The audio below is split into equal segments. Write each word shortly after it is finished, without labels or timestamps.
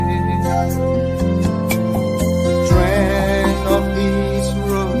Trend of His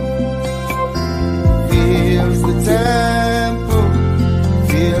robe fills the temple,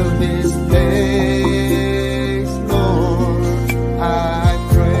 fill this place, Lord, I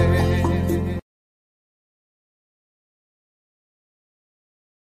pray.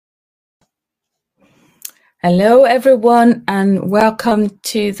 Hello, everyone, and welcome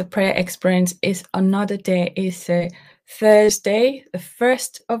to the prayer experience. It's another day. It's a Thursday, the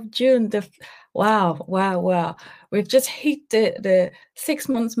 1st of June. Wow. We've just hit the 6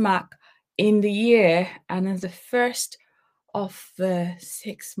 months mark in the year, and it's the first of the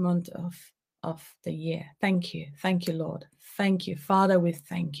 6 months of the year. Thank you, Lord. Thank you, Father. We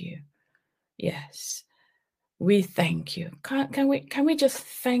thank you. Yes, we thank you. Can we just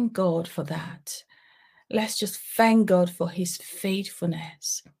thank God for that? Let's just thank God for His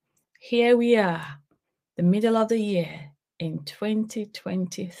faithfulness. Here we are, the middle of the year in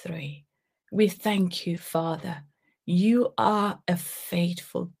 2023. We thank you, Father. You are a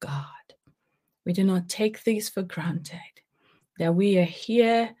faithful God. We do not take this for granted, that we are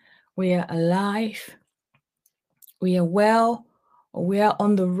here, we are alive, we are well, we are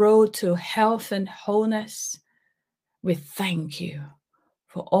on the road to health and wholeness. We thank you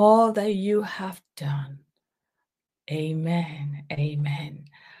for all that you have done. Amen.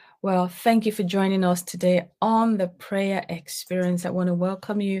 Well, thank you for joining us today on the prayer experience. I want to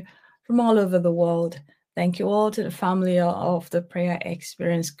welcome you from all over the world. Thank you all to the family of the prayer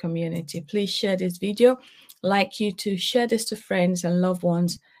experience community. Please share this video. I'd like you to share this to friends and loved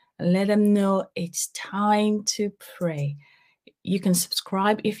ones and let them know it's time to pray. You can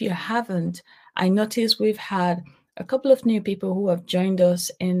subscribe if you haven't. I noticed we've had a couple of new people who have joined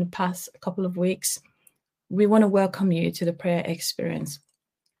us in the past couple of weeks. We want to welcome you to the prayer experience.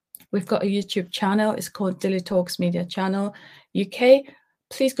 We've got a YouTube channel. It's called Daily Talks Media Channel UK.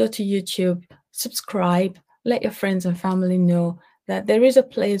 Please go to YouTube, subscribe, let your friends and family know that there is a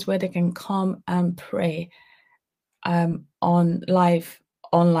place where they can come and pray online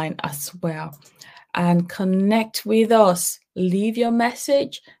as well, and connect with us. Leave your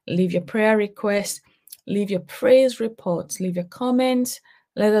message, leave your prayer request, leave your praise reports, leave your comments.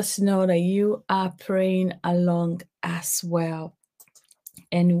 Let us know that you are praying along as well.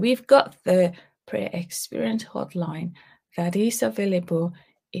 And we've got the prayer experience hotline that is available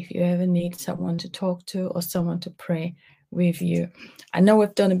if you ever need someone to talk to or someone to pray with you. I know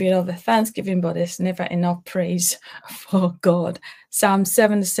we've done a bit of a Thanksgiving, but there's never enough praise for God. Psalm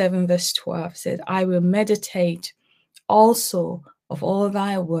 77 verse 12 says, I will meditate also of all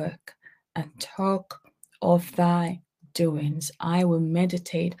thy work and talk of thy doings. I will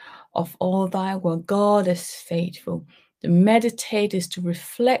meditate of all thy work. God is faithful. To meditate is to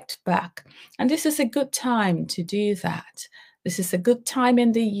reflect back. And this is a good time to do that. This is a good time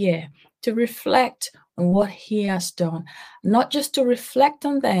in the year to reflect on what He has done. Not just to reflect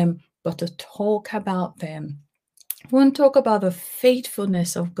on them, but to talk about them. We want to talk about the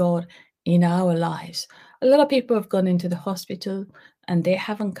faithfulness of God in our lives. A lot of people have gone into the hospital and they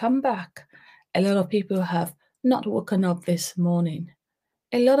haven't come back. A lot of people have not woken up this morning.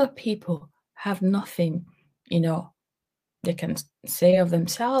 A lot of people have nothing, they can say of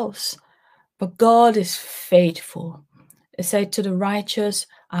themselves. But God is faithful. It said to the righteous,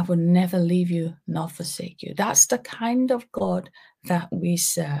 I will never leave you nor forsake you. That's the kind of God that we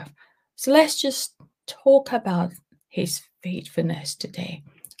serve. So let's just talk about His faithfulness today.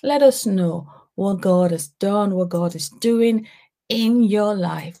 Let us know what God has done, what God is doing in your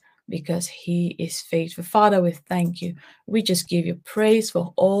life, because He is faithful. Father, we thank you. We just give you praise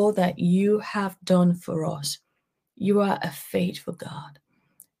for all that you have done for us. You are a faithful God.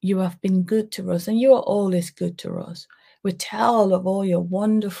 You have been good to us, and you are always good to us. We tell of all your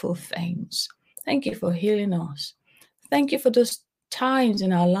wonderful things. Thank you for healing us. Thank you for those times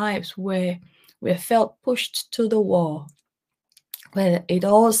in our lives where we felt pushed to the wall, where it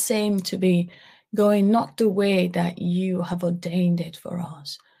all seemed to be going not the way that you have ordained it for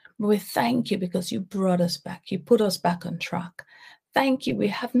us. But we thank you because you brought us back. You put us back on track. Thank you. We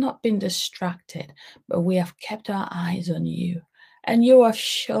have not been distracted, but we have kept our eyes on you. And you have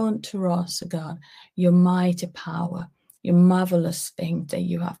shown to us, God, your mighty power, your marvelous things that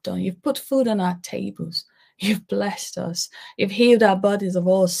you have done. You've put food on our tables. You've blessed us. You've healed our bodies of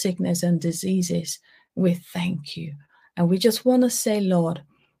all sickness and diseases. We thank you. And we just want to say, Lord,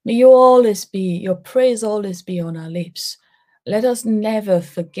 may your praise always be on our lips. Let us never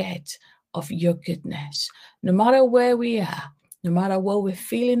forget of your goodness. No matter where we are, no matter what we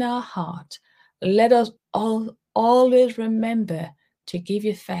feel in our heart, let us always remember to give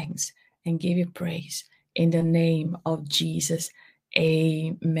you thanks and give you praise in the name of Jesus.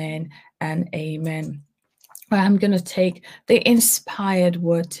 Amen and amen. Well, I'm going to take the inspired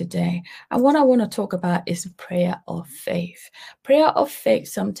word today. And what I want to talk about is prayer of faith. Prayer of faith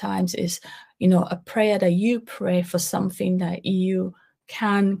sometimes is, a prayer that you pray for something that you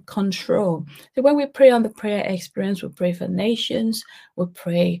can control. So when we pray on the prayer experience, we pray for nations, we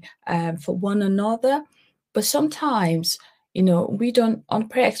pray for one another. But sometimes, we don't, on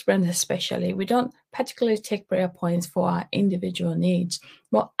prayer experience especially, we don't particularly take prayer points for our individual needs.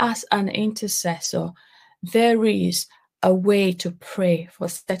 But as an intercessor, there is a way to pray for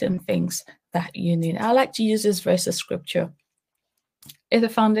certain things that you need. I like to use this verse of scripture. It's a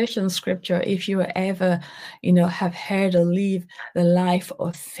foundation scripture if you ever, have heard or live the life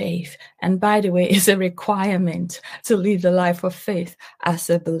of faith. And by the way, it's a requirement to live the life of faith as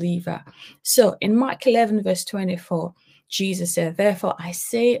a believer. So in Mark 11, verse 24, Jesus said, "Therefore I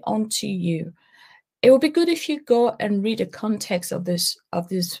say unto you," it would be good if you go and read the context of this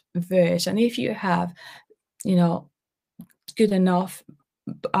verse. And if you have, good enough,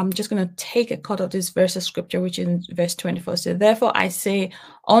 I'm just going to take a cut of this verse of scripture, which is in verse 24. So therefore I say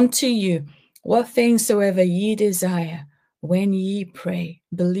unto you, what things soever ye desire, when ye pray,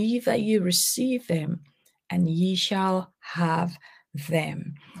 believe that ye receive them, and ye shall have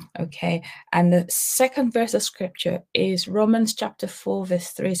them. Okay. And the second verse of scripture is Romans chapter 4, verse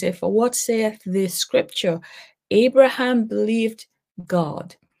 3. Say, for what saith this scripture? Abraham believed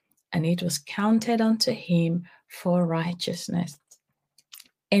God, and it was counted unto him for righteousness.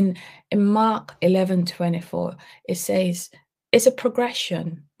 In Mark 11:24, it says it's a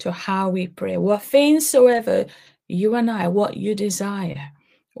progression to how we pray. What things soever you and I, what you desire,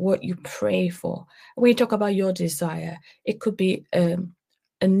 what you pray for. When you talk about your desire, it could be a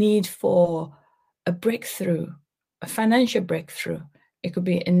need for a breakthrough, a financial breakthrough. It could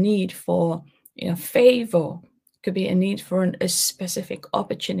be a need for favor. It could be a need for a specific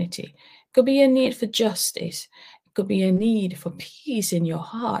opportunity. It could be a need for justice. It could be a need for peace in your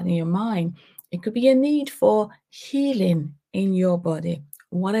heart, in your mind. It could be a need for healing in your body,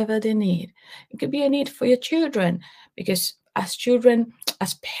 whatever the need. It could be a need for your children, because as children,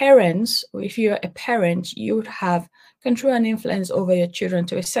 as parents, or if you're a parent, you would have control and influence over your children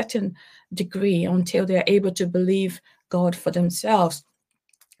to a certain degree until they're able to believe God for themselves.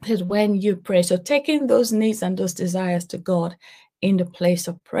 Is when you pray. So taking those needs and those desires to God in the place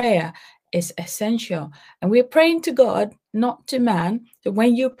of prayer is essential. And we're praying to God, not to man. So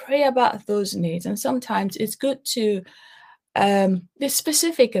when you pray about those needs, and sometimes it's good to be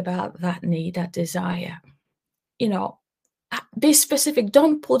specific about that need, that desire. Be specific.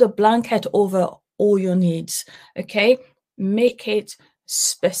 Don't put a blanket over all your needs. Okay, make it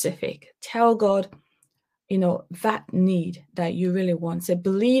specific. Tell God, that need that you really want. So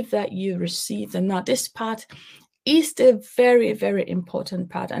believe that you receive them. Now, this part is the very, very important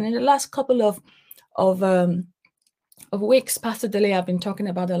part. And in the last couple of weeks, Pastor Delay, I've been talking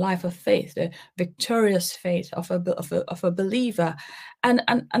about the life of faith, the victorious faith of a believer. And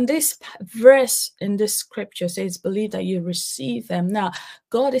this verse in this scripture says, believe that you receive them. Now,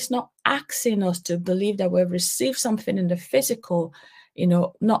 God is not asking us to believe that we've received something in the physical,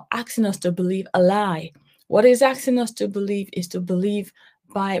 not asking us to believe a lie. What he's asking us to believe is to believe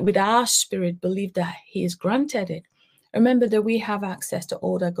with our spirit, believe that he has granted it. Remember that we have access to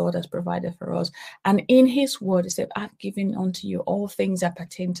all that God has provided for us. And in his word, he said, I've given unto you all things that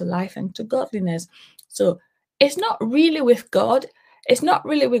pertain to life and to godliness. So it's not really with God. It's not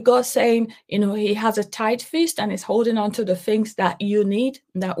really with God saying, he has a tight fist and is holding on to the things that you need,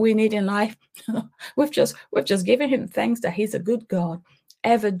 that we need in life. We've just given him thanks that he's a good God,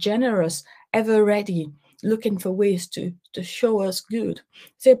 ever generous, ever ready, looking for ways to show us good.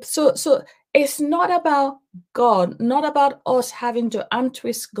 So it's not about God, not about us having to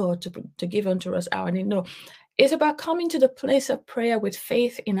untwist God to give unto us our need. No, it's about coming to the place of prayer with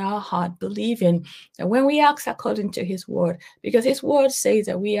faith in our heart, believing that when we ask according to his word, because his word says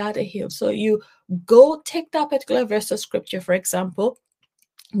that we are the healed. So you go take that particular verse of scripture, for example,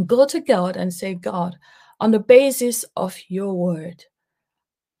 go to God and say, God, on the basis of your word,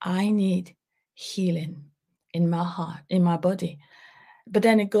 I need healing in my heart, in my body. But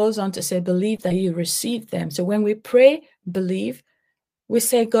then it goes on to say, believe that you receive them. So when we pray, believe, we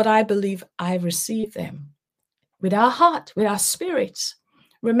say, God, I believe I receive them with our heart, with our spirits.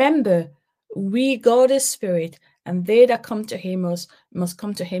 Remember, God is spirit, and they that come to him must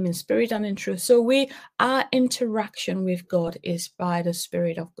come to him in spirit and in truth. So our interaction with God is by the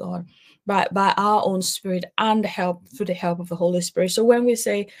Spirit of God, by our own spirit, and through the help of the Holy Spirit. So when we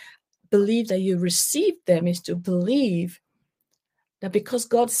say, believe that you receive them, is to believe that because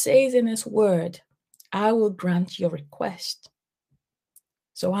God says in his word, I will grant your request.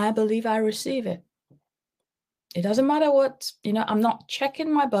 So I believe I receive it. It doesn't matter what, I'm not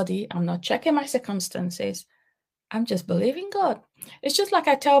checking my body. I'm not checking my circumstances. I'm just believing God. It's just like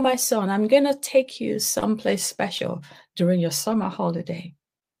I tell my son, I'm going to take you someplace special during your summer holiday.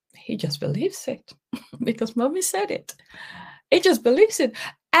 He just believes it because mommy said it. He just believes it.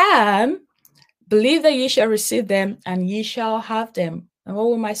 And believe that ye shall receive them and ye shall have them. And what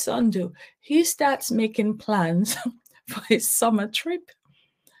will my son do? He starts making plans for his summer trip.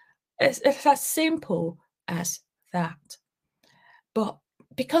 It's as simple as that. But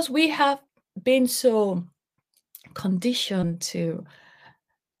because we have been so conditioned to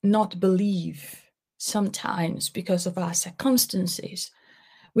not believe sometimes because of our circumstances,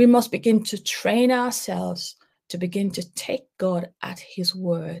 we must begin to train ourselves to begin to take God at his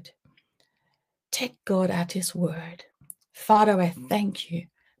word. Take God at his word. Father, I thank you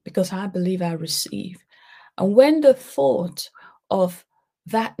because I believe I receive. And when the thought of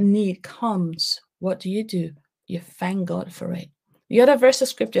that need comes, what do? You thank God for it. The other verse of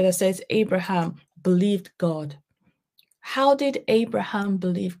scripture that says Abraham believed God. How did Abraham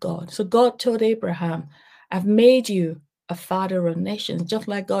believe God? So God told Abraham, I've made you a father of nations, just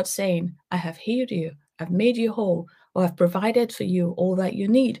like God saying, I have healed you, I've made you whole, or I've provided for you all that you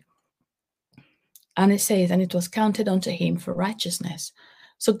need. And it says, and it was counted unto him for righteousness.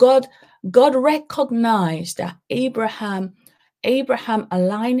 So God recognized that Abraham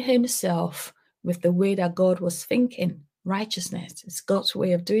aligned himself with the way that God was thinking. Righteousness, it's God's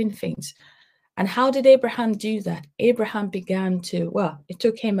way of doing things. And how did Abraham do that? Abraham began to, well, it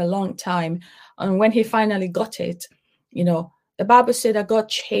took him a long time. And when he finally got it, the Bible said that God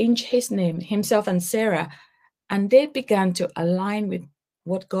changed his name, himself and Sarah, and they began to align with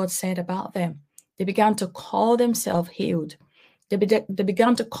what God said about them. They began to call themselves healed. They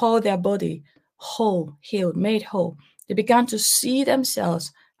began to call their body whole, healed, made whole. They began to see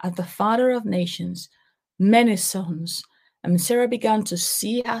themselves as the father of nations, many sons. And Sarah began to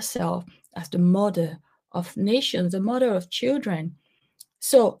see herself as the mother of nations, the mother of children.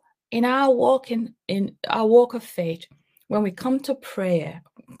 So in our walk in our walk of faith, when we come to pray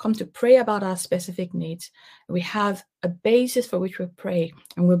about our specific needs, we have a basis for which we pray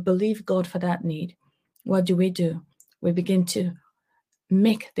and we believe God for that need. What do? We begin to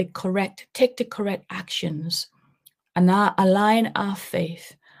take the correct actions and align our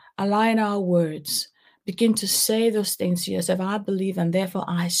faith, align our words, begin to say those things to yourself. I believe and therefore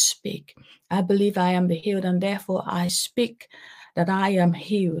I speak. I believe I am healed and therefore I speak that I am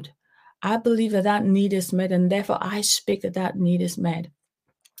healed. I believe that need is met and therefore I speak that need is met.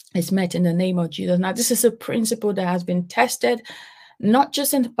 It's met in the name of Jesus. Now, this is a principle that has been tested, not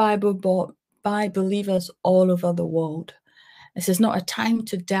just in the Bible, but by believers all over the world. This is not a time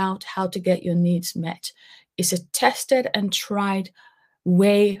to doubt how to get your needs met. It's a tested and tried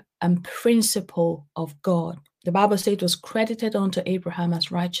way and principle of God. The Bible says it was credited unto Abraham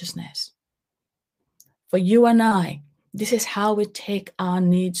as righteousness. For you and I, this is how we take our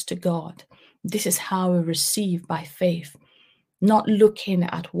needs to God. This is how we receive by faith, not looking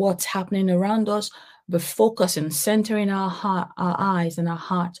at what's happening around us, but focusing, centering our eyes and our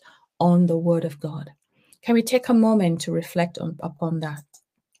heart on the word of God. Can we take a moment to reflect upon that?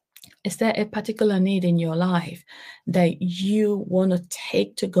 Is there a particular need in your life that you want to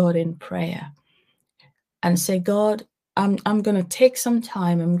take to God in prayer and say, God, I'm going to take some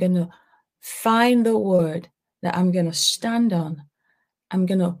time. I'm going to find the word that I'm going to stand on. I'm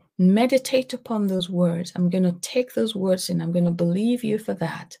going to meditate upon those words. I'm going to take those words in. I'm going to believe you for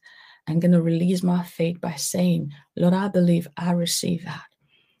that. I'm going to release my faith by saying, Lord, I believe I receive that.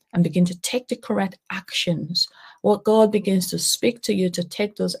 And begin to take the correct actions. What God begins to speak to you to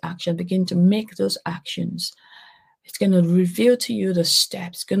take those actions, begin to make those actions. It's going to reveal to you the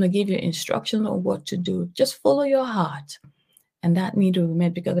steps, it's going to give you instructions on what to do. Just follow your heart. And that need will be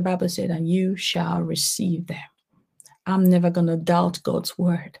met because the Bible said, and you shall receive them. I'm never going to doubt God's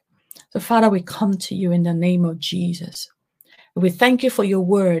word. So Father, we come to you in the name of Jesus. We thank you for your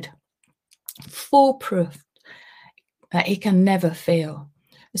word, foolproof, that it can never fail.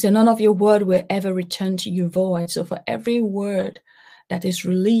 So none of your word will ever return to you void. So for every word that is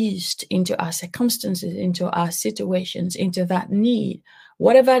released into our circumstances, into our situations, into that need,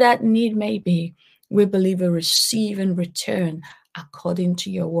 whatever that need may be, we believe we receive in return according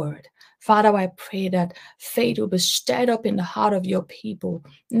to your word. Father, I pray that faith will be stirred up in the heart of your people,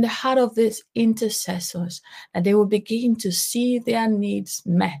 in the heart of these intercessors, that they will begin to see their needs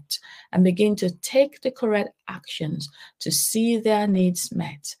met and begin to take the correct actions to see their needs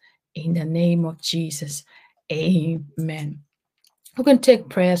met. In the name of Jesus, amen. We're going to take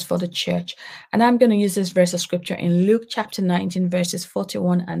prayers for the church. And I'm going to use this verse of scripture in Luke chapter 19, verses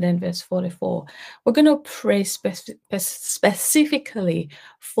 41 and then verse 44. We're going to pray specifically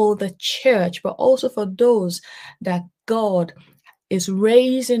for the church, but also for those that God is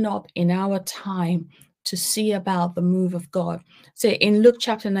raising up in our time to see about the move of God. So in Luke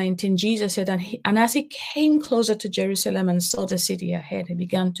chapter 19, Jesus said, and as he came closer to Jerusalem and saw the city ahead, he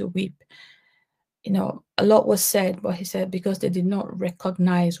began to weep. You know, a lot was said, but he said because they did not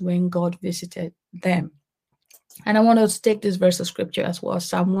recognize when God visited them. And I want us to take this verse of scripture as well.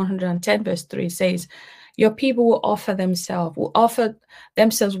 Psalm 110 verse 3 says, your people will offer themselves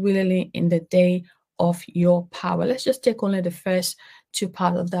willingly in the day of your power. Let's just take only the first two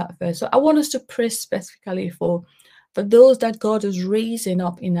parts of that verse. So I want us to pray specifically for those that God is raising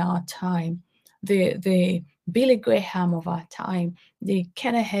up in our time, the Billy Graham of our time, the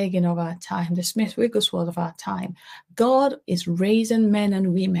Kenneth Hagin of our time, the Smith Wigglesworth of our time. God is raising men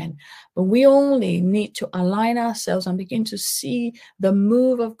and women, but we only need to align ourselves and begin to see the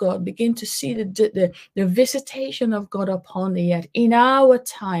move of God, begin to see the visitation of God upon the earth in our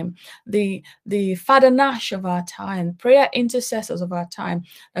time, the Father Nash of our time, prayer intercessors of our time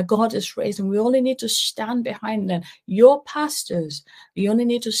that God is raising. We only need to stand behind them. Your pastors, you only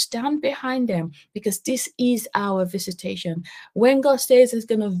need to stand behind them because this is our visitation. When God says he's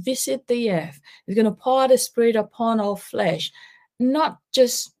going to visit the earth, he's going to pour the Spirit upon all flesh, not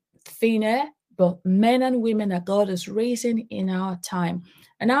just thin air, but men and women that God is raising in our time.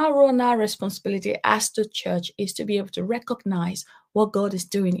 And our role and our responsibility as the church is to be able to recognize what God is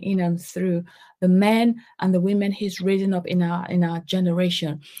doing in and through the men and the women he's raising up in our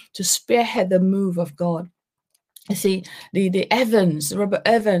generation to spearhead the move of God. You see, Robert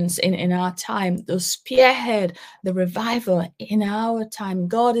Evans in our time, the spearhead, the revival in our time.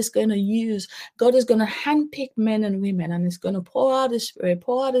 God is going to handpick men and women, and He's going to pour out His Spirit,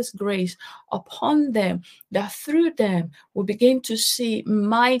 pour out His grace upon them, that through them we'll begin to see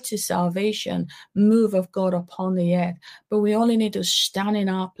mighty salvation move of God upon the earth. But we only need to stand in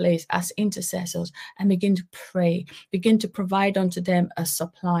our place as intercessors and begin to pray, begin to provide unto them a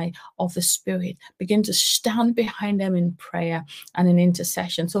supply of the Spirit, begin to stand behind them in prayer and in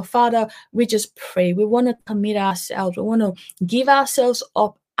intercession. So Father, we just pray. We want to commit ourselves. We want to give ourselves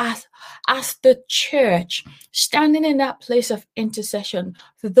up as the church, standing in that place of intercession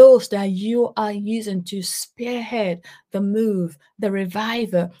for those that you are using to spearhead the move, the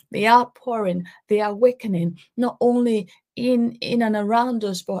revival, the outpouring, the awakening, not only in and around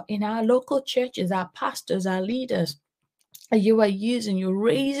us, but in our local churches, our pastors, our leaders. You are using, you're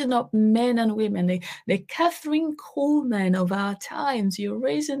raising up men and women, the Catherine Coleman of our times. You're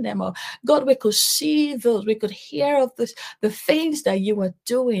raising them up. God, we could see those, we could hear of this, the things that you are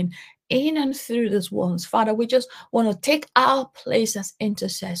doing in and through these ones. Father, we just want to take our place as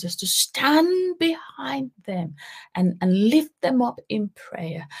intercessors to stand behind them and lift them up in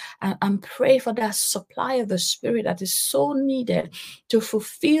prayer and pray for that supply of the Spirit that is so needed to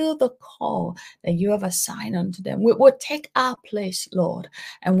fulfill the call that you have assigned unto them. We will take our place, Lord,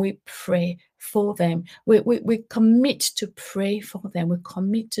 and we pray for them. We commit to pray for them. We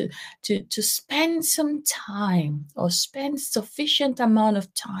commit to spend some time or spend sufficient amount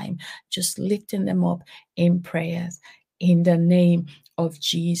of time just lifting them up in prayers in the name of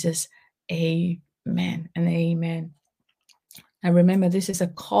Jesus. Amen and amen. And remember, this is a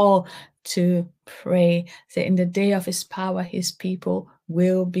call to pray. So in the day of His power, His people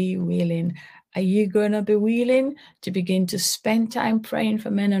will be willing. Are you going to be willing to begin to spend time praying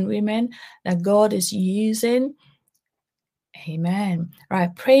for men and women that God is using? Amen. All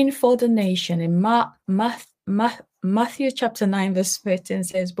right, praying for the nation. In Matthew chapter 9, verse 13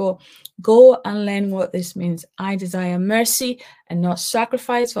 says, but go and learn what this means. I desire mercy and not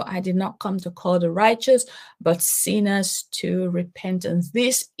sacrifice, for I did not come to call the righteous, but sinners to repentance.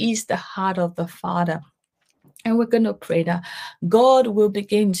 This is the heart of the Father. And we're going to pray that God will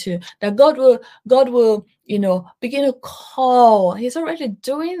begin to, God will, begin to call. He's already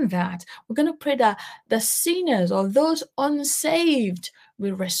doing that. We're going to pray that the sinners or those unsaved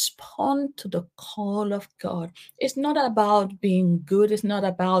will respond to the call of God. It's not about being good. It's not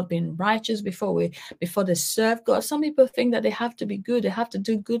about being righteous before they serve God. Some people think that they have to be good. They have to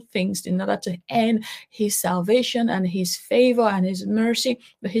do good things in order to earn His salvation and His favor and His mercy.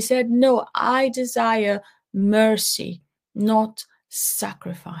 But He said, no, I desire mercy, not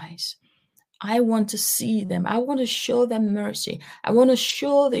sacrifice. I want to see them. I want to show them mercy. I want to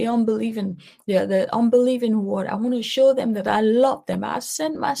show the unbelieving world. I want to show them that I love them. I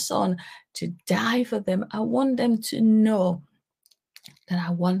sent my Son to die for them. I want them to know that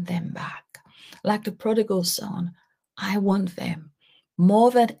I want them back. Like the prodigal son, I want them.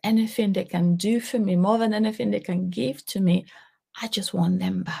 more than anything they can do for me, more than anything they can give to me. I just want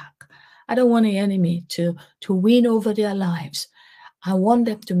them back. I don't want the enemy to win over their lives. I want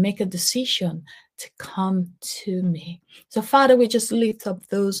them to make a decision to come to me. So, Father, we just lift up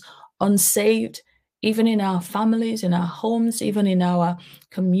those unsaved, even in our families, in our homes, even in our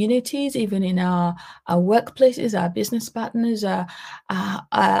communities, even in our workplaces, our business partners, our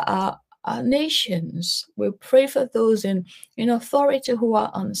nations. We pray for those in authority who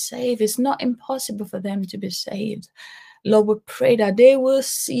are unsaved. It's not impossible for them to be saved. Lord, we pray that they will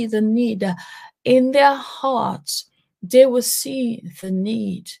see the need in their hearts. They will see the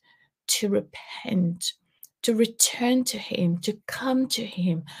need to repent, to return to Him, to come to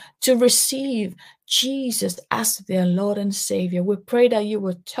Him, to receive Jesus as their Lord and Savior. We pray that you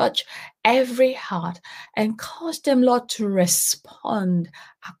will touch every heart and cause them, Lord, to respond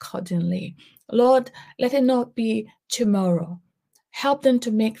accordingly. Lord, let it not be tomorrow. Help them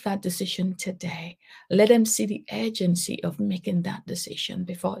to make that decision today. Let them see the urgency of making that decision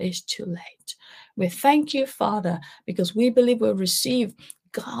before it's too late. We thank you, Father, because we believe we'll receive.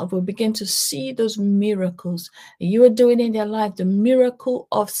 God will begin to see those miracles you are doing in their life, the miracle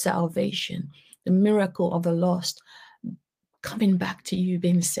of salvation, the miracle of the lost coming back to you,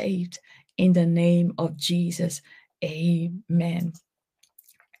 being saved in the name of Jesus. Amen.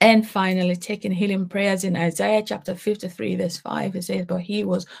 And finally, taking healing prayers in Isaiah chapter 53, verse 5, it says, "But he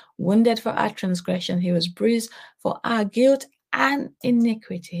was wounded for our transgression, he was bruised for our guilt and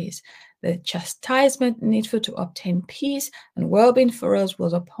iniquities. The chastisement needful to obtain peace and well-being for us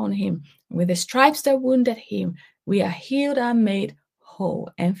was upon him. With the stripes that wounded him, we are healed and made whole."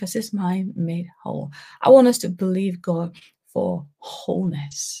 Emphasis, mine, made whole. I want us to believe God for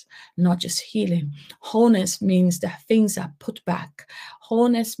wholeness, not just healing. Wholeness means that things are put back.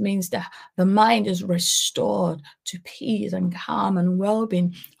 Wholeness means that the mind is restored to peace and calm and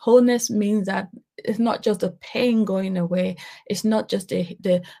well-being. Wholeness means that it's not just the pain going away. It's not just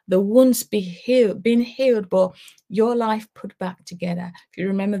the wounds being healed, but your life put back together. If you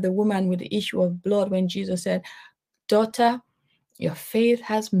remember the woman with the issue of blood, when Jesus said, "Daughter, your faith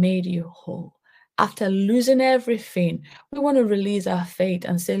has made you whole." After losing everything, we want to release our faith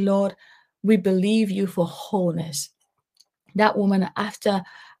and say, "Lord, we believe you for wholeness." That woman, after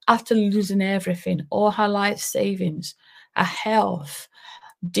losing everything, all her life savings, her health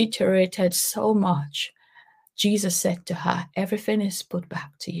deteriorated so much, Jesus said to her, "Everything is put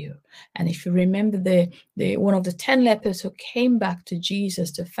back to you." And if you remember the one of the 10 lepers who came back to Jesus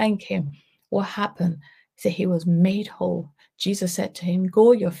to thank him, what happened? He said he was made whole. Jesus said to him,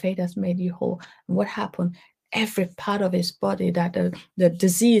 "Go, your faith has made you whole." And what happened? Every part of his body that the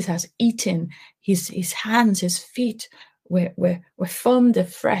disease has eaten, his hands, his feet were formed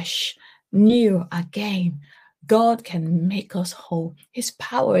afresh, new again. God can make us whole. His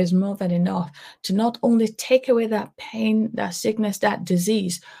power is more than enough to not only take away that pain, that sickness, that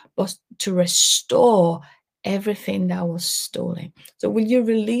disease, but to restore everything that was stolen. So will you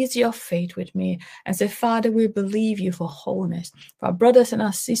release your faith with me and say, "Father, we believe you for wholeness, for our brothers and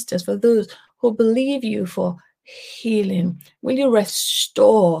our sisters, for those who believe you for healing. Will you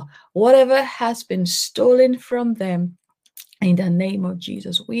restore whatever has been stolen from them in the name of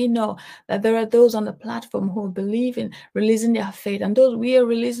Jesus?" We know that there are those on the platform who believe in releasing their faith, and those we are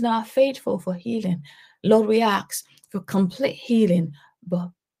releasing our faith for healing. Lord, we ask for complete healing,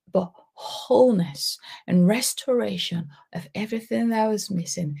 but wholeness and restoration of everything that was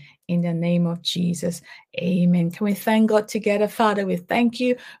missing in the name of Jesus. Amen. Can we thank God together? Father, we thank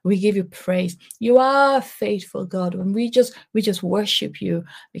you. We give you praise. You are a faithful God, and we just worship you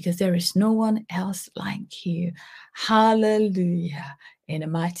because there is no one else like you. Hallelujah. In the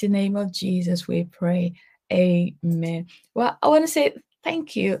mighty name of Jesus, we pray. Amen. Well, I want to say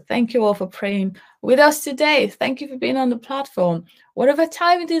thank you. Thank you all for praying with us today. Thank you for being on the platform. Whatever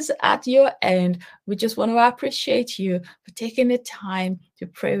time it is at your end, we just want to appreciate you for taking the time to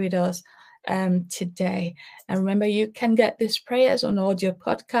pray with us today. And remember, you can get these prayers on audio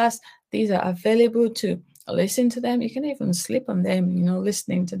podcast. These are available to listen to them. You can even sleep on them,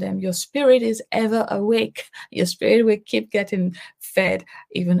 listening to them. Your spirit is ever awake. Your spirit will keep getting fed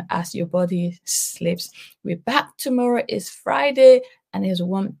even as your body sleeps. We're back tomorrow. It's Friday and it's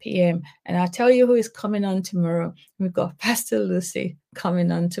 1 p.m. And I'll tell you who is coming on tomorrow. We've got Pastor Lucy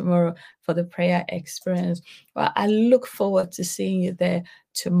coming on tomorrow for the prayer experience. Well, I look forward to seeing you there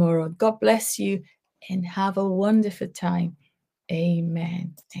tomorrow. God bless you and have a wonderful time.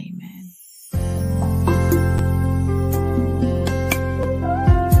 Amen. Amen.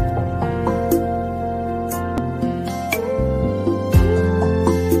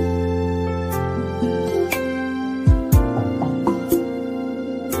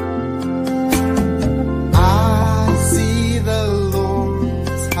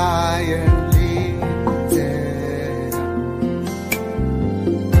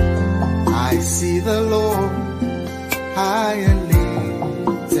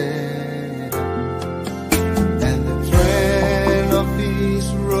 His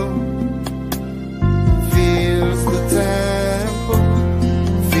robe fills the temple.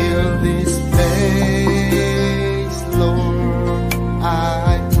 Fill this place, Lord,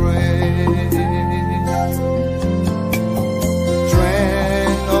 I pray.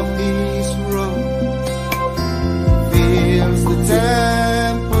 Trend of His robe fills the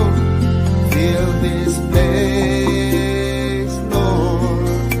temple. Fill this place, Lord,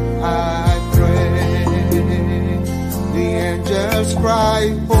 I pray. The angels cry,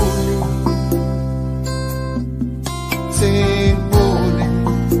 holy, sing holy.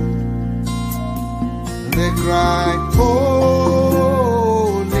 They cry,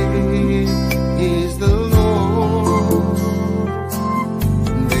 holy is the Lord.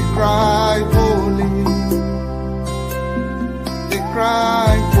 They cry, holy. They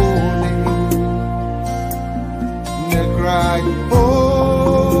cry, holy. They cry,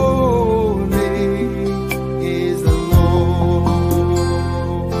 holy is the Lord.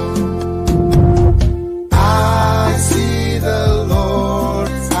 I see the Lord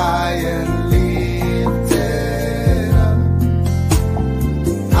high and lifted up.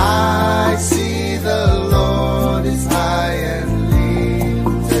 I see the Lord is high and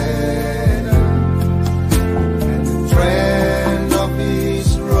lifted up. And the trend of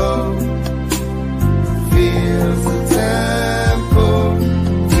His robe fills the temple.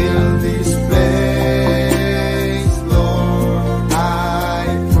 Fill this place, Lord, I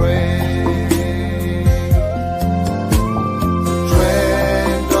pray.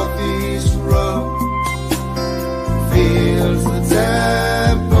 Trend of His robe fills the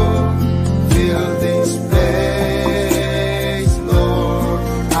temple. Fill this place, Lord,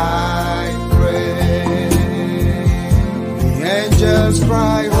 I pray. The angels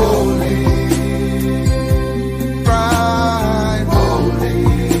cry, holy, cry, holy.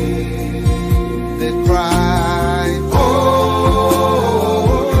 They cry,